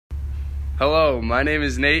Hello, my name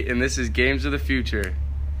is Nate, and this is Games of the Future.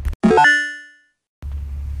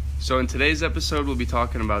 So in today's episode, we'll be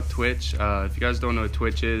talking about Twitch. If you guys don't know what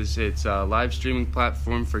Twitch is, it's a live streaming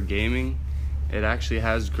platform for gaming. It actually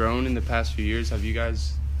has grown in the past few years. Have you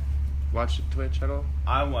guys watched Twitch at all?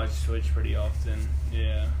 I watch Twitch pretty often.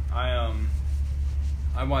 Yeah,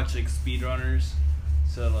 I watch like speedrunners,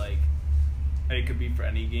 so like it could be for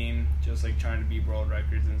any game, just like trying to beat world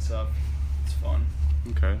records and stuff. It's fun.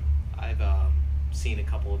 Okay. I've seen a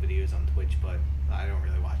couple of videos on Twitch, but I don't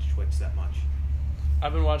really watch Twitch that much.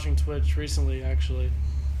 I've been watching Twitch recently, actually.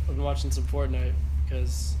 I've been watching some Fortnite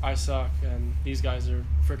because I suck and these guys are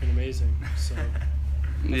freaking amazing. So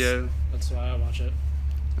that's why I watch it.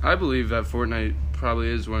 I believe that Fortnite probably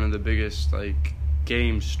is one of the biggest like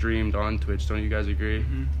games streamed on Twitch. Don't you guys agree?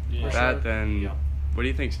 Mm-hmm. Yeah. That then, Yeah. What do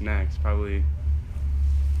you think's next? Probably.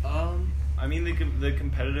 I mean the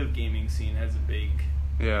competitive gaming scene has a big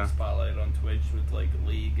spotlight on Twitch with like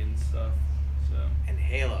League and stuff. So And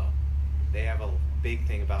Halo, they have a big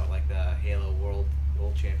thing about like the Halo World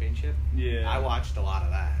Championship. yeah, I watched a lot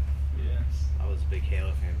of that. Yeah. I was a big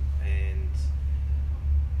Halo fan. And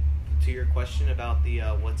to your question about the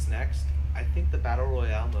what's next, I think the Battle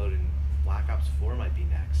Royale mode in Black Ops 4 might be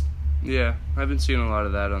next. Yeah, I've been seeing a lot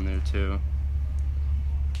of that on there too.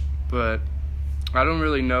 But I don't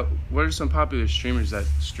really know. What are some popular streamers that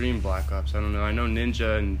stream Black Ops? I don't know. I know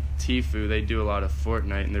Ninja and Tfue, they do a lot of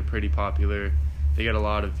Fortnite and they're pretty popular. They get a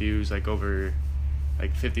lot of views, like over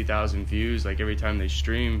like 50,000 views like every time they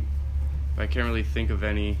stream. But I can't really think of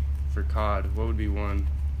any for COD. What would be one?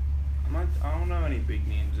 I don't know any big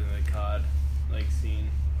names in the COD like scene.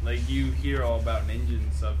 Like you hear all about Ninja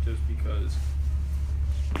and stuff just because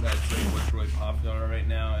that's like what's really popular right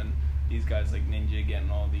now, and these guys like Ninja getting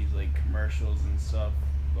all these like commercials and stuff,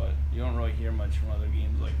 but you don't really hear much from other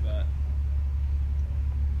games like that.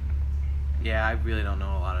 Yeah, I really don't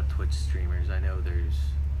know a lot of Twitch streamers. I know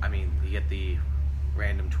you get the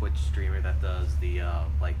random Twitch streamer that does the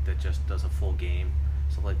that just does a full game,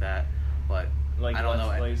 stuff like that. But Like I don't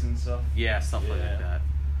Let's know. Plays and stuff. Yeah, stuff like Yeah. that.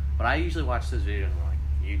 But I usually watch those videos on like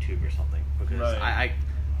YouTube or something because Right.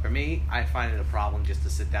 for me, I find it a problem just to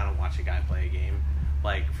sit down and watch a guy play a game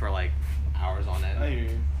like for like hours on end. I hear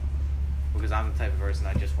you. Because I'm the type of person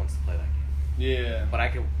that just wants to play that game. Yeah. But I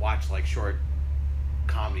can watch like short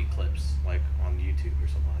comedy clips like on YouTube or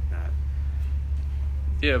something like that.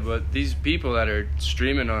 Yeah, but these people that are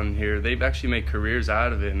streaming on here, they've actually made careers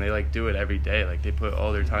out of it, and they like do it every day. Like they put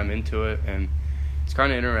all their time into it, and it's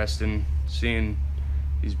kind of interesting seeing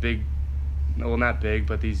these big, well, not big,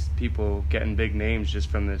 but these people getting big names just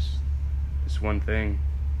from this one thing.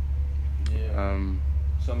 Yeah.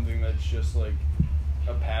 Something that's just like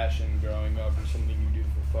a passion growing up or something you do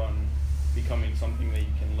for fun becoming something that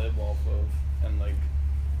you can live off of, and like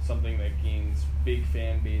something that gains big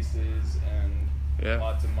fan bases and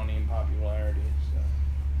lots of money and popularity. So.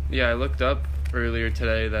 Yeah, I looked up earlier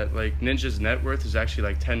today that like Ninja's net worth is actually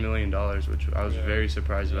like $10 million, which I was very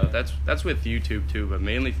surprised about. That's with YouTube too, but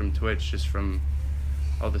mainly from Twitch, just from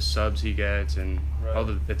all the subs he gets and all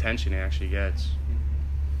the attention he actually gets.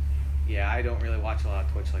 Yeah, I don't really watch a lot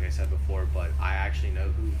of Twitch, like I said before, but I actually know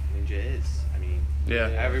who Ninja is. I mean,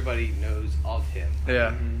 everybody knows of him.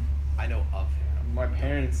 Yeah. I know of him. My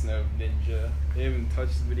parents know Ninja. They haven't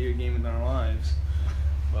touched a video game in their lives,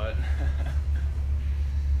 but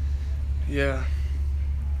yeah.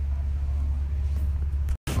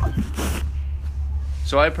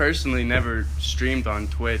 So I personally never streamed on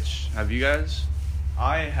Twitch. Have you guys?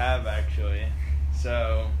 I have actually.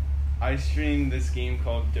 So I streamed this game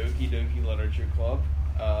called Doki Doki Literature Club.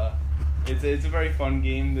 It's a very fun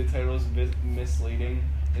game. The title is misleading.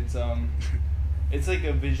 It's like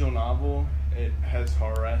a visual novel. It has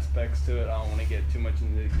horror aspects to it. I don't want to get too much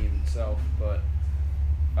into the game itself, but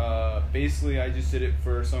basically I just did it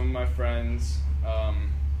for some of my friends. I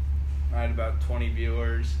had about 20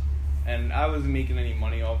 viewers, and I wasn't making any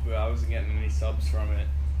money off of it. I wasn't getting any subs from it,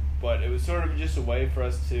 but it was sort of just a way for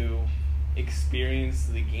us to experience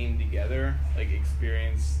the game together, like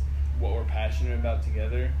experience what we're passionate about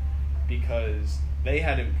together, because they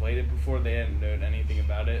hadn't played it before, they hadn't known anything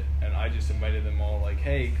about it, and I just invited them all like,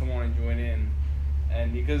 hey, come on and join in.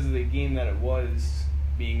 And because of the game that it was,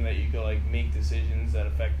 being that you could like make decisions that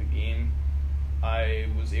affect the game, I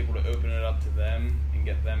was able to open it up to them and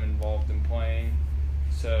get them involved in playing.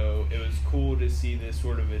 So it was cool to see this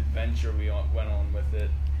sort of adventure we went on with it.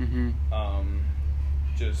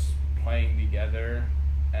 Just playing together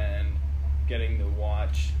and getting to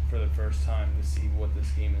watch for the first time to see what this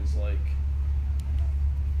game is like.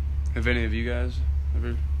 Have any of you guys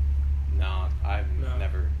ever? No, I've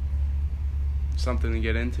never. Something to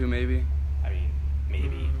get into, maybe?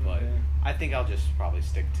 maybe, but I think I'll just probably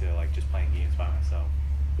stick to like just playing games by myself.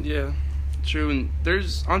 Yeah, true. And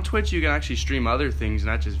there's on Twitch you can actually stream other things,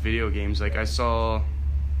 not just video games. Like I saw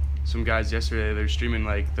some guys yesterday, they're streaming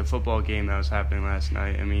like the football game that was happening last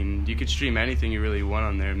night. I mean, you could stream anything you really want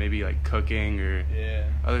on there, maybe like cooking or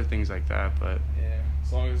other things like that. But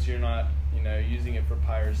as long as you're not, using it for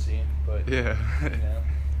piracy. But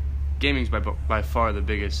gaming's by far the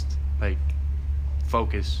biggest like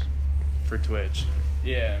focus for Twitch.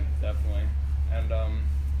 Yeah, definitely. And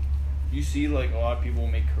you see like a lot of people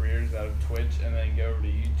make careers out of Twitch and then go over to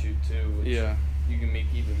YouTube too, which you can make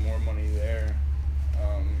even more money there.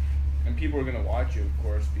 And people are gonna watch you, of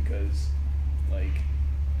course, because like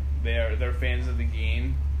they're fans of the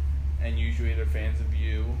game, and usually they're fans of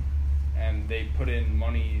you, and they put in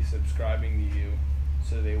money subscribing to you,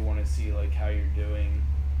 so they want to see like how you're doing.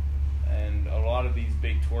 And a lot of these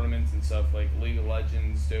big tournaments and stuff like League of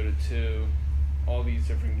Legends, Dota 2, all these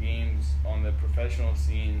different games on the professional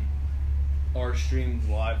scene are streamed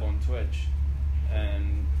live on Twitch,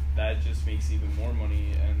 and that just makes even more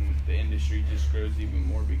money, and the industry just grows even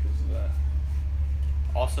more because of that.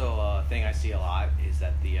 Also, a thing I see a lot is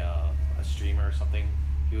that a streamer or something,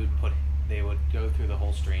 they would go through the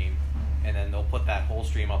whole stream, and then they'll put that whole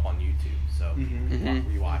stream up on YouTube, so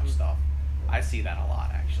rewatch stuff. I see that a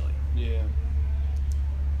lot, actually.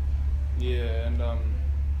 Yeah, and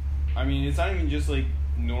I mean, it's not even just like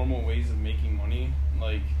normal ways of making money.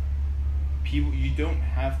 Like, you don't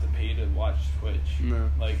have to pay to watch Twitch. No.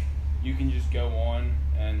 Like, you can just go on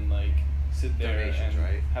and like sit there and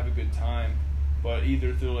have a good time, but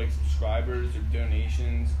either through like subscribers or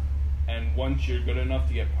donations. And once you're good enough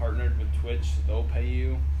to get partnered with Twitch, they'll pay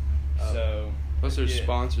you. So plus there's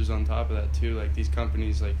sponsors on top of that too. Like these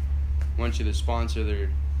companies like want you to sponsor their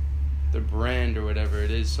brand or whatever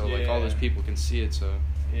it is. So like all those people can see it. So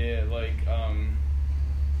like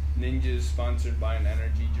Ninja's sponsored by an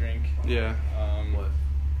energy drink. What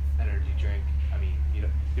energy drink? I mean, you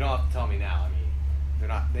don't have to tell me now. I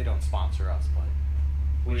mean, they don't sponsor us, but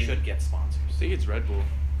we should get sponsors. I think it's Red Bull.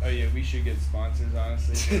 Oh yeah, we should get sponsors,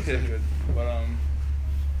 honestly. That's so good. But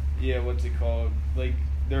what's it called? Like,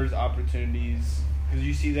 there's opportunities because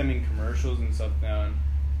you see them in commercials and stuff now, and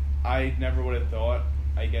I never would have thought.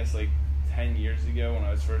 I guess like 10 years ago when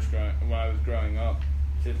I was growing up,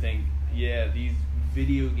 to think, these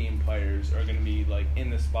video game players are gonna be like in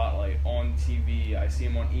the spotlight on TV. I see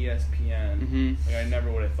them on ESPN. Like I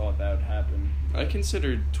never would have thought that would happen. I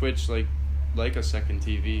considered Twitch like a second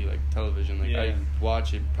TV, like television. Like I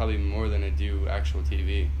watch it probably more than I do actual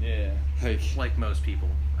TV. Yeah. Like most people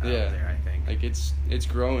out there, I think. Like it's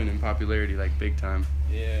growing in popularity like big time.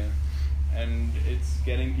 Yeah. And it's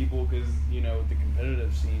getting people, because the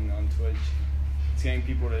competitive scene on Twitch, it's getting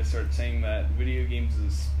people to start saying that video games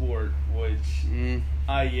is a sport, which no,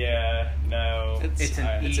 it's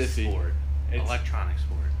an e-sport, electronic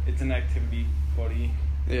sport. It's an activity, buddy.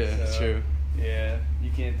 Yeah, that's true. Yeah,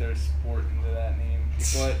 you can't throw sport into that name,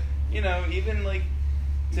 but even like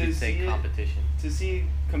to see competition, to see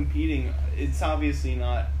competing, it's obviously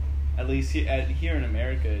not. At least here in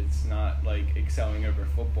America, it's not like excelling over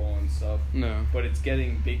football and stuff. No. But it's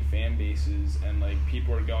getting big fan bases, and like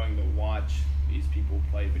people are going to watch these people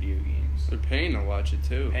play video games. They're paying to watch it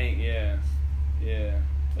too. Yeah.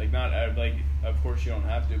 Like not like, of course you don't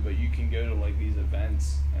have to, but you can go to like these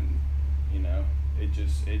events, and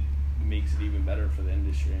it makes it even better for the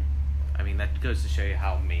industry. I mean, that goes to show you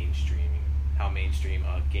how mainstream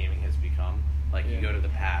gaming has become. Like you go to the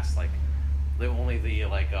past, like only the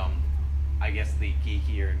I guess the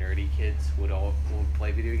geeky or nerdy kids would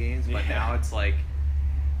play video games, but now it's like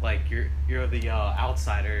you're the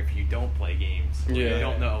outsider if you don't play games, or you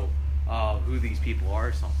don't know who these people are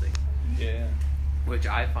or something. Yeah. Which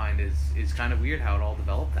I find is kind of weird how it all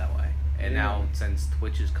developed that way. And now since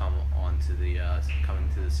Twitch has come onto the coming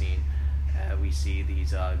to the scene, we see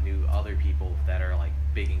these new other people that are like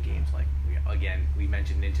big in games. Like we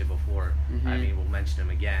mentioned Ninja before. I mean, we'll mention him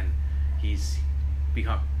again. He's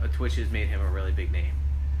become Twitch has made him a really big name,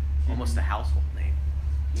 almost a household name.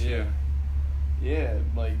 Yeah,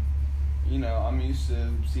 like I'm used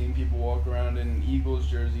to seeing people walk around in Eagles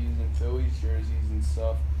jerseys and Phillies jerseys and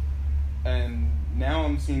stuff, and now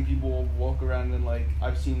I'm seeing people walk around in like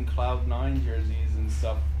I've seen Cloud9 jerseys and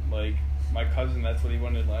stuff. Like my cousin, that's what he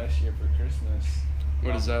wanted last year for Christmas.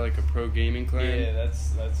 What is that, like a pro gaming clan? Yeah,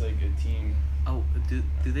 that's like a team. Oh, do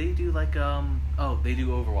they do like they do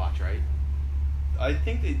Overwatch, right? I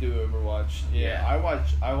think they do Overwatch. Yeah. I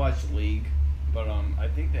watch League, but I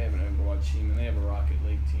think they have an Overwatch team, and they have a Rocket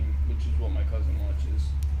League team, which is what my cousin watches.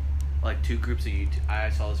 Like two groups of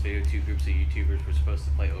I saw this video. 2 groups of YouTubers were supposed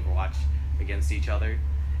to play Overwatch against each other,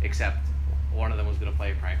 except one of them was going to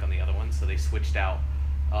play a prank on the other one, so they switched out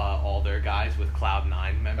all their guys with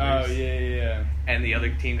Cloud9 members. Oh, yeah. And the other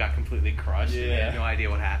team got completely crushed, and they had no idea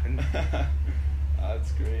what happened.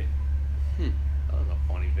 That's great. That was a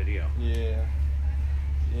funny video. Yeah,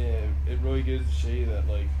 it really goes to show you that,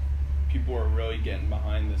 like, people are really getting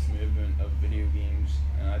behind this movement of video games,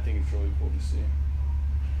 and I think it's really cool to see.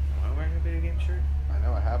 Am I wearing a video game shirt? I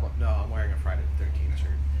know, I have one. No, I'm wearing a Friday the 13th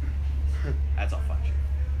shirt. That's a fun shirt.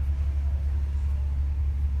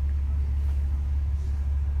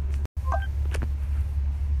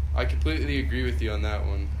 I completely agree with you on that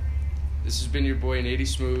one. This has been your boy, Nady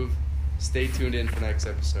Smooth. Stay tuned in for next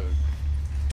episode.